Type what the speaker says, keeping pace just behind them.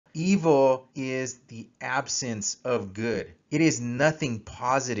Evil is the absence of good. It is nothing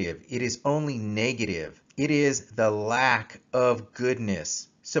positive. It is only negative. It is the lack of goodness.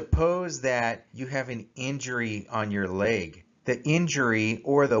 Suppose that you have an injury on your leg. The injury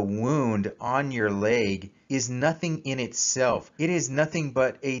or the wound on your leg is nothing in itself. It is nothing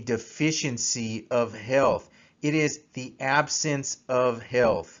but a deficiency of health. It is the absence of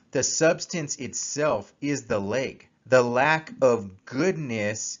health. The substance itself is the leg. The lack of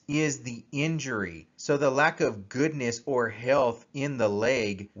goodness is the injury. So the lack of goodness or health in the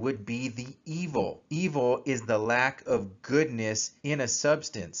leg would be the evil. Evil is the lack of goodness in a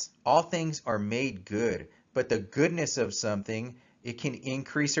substance. All things are made good, but the goodness of something, it can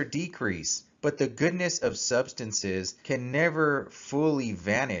increase or decrease. But the goodness of substances can never fully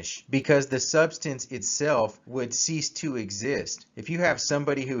vanish because the substance itself would cease to exist. If you have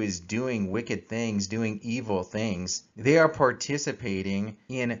somebody who is doing wicked things, doing evil things, they are participating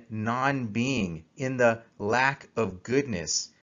in non-being, in the lack of goodness.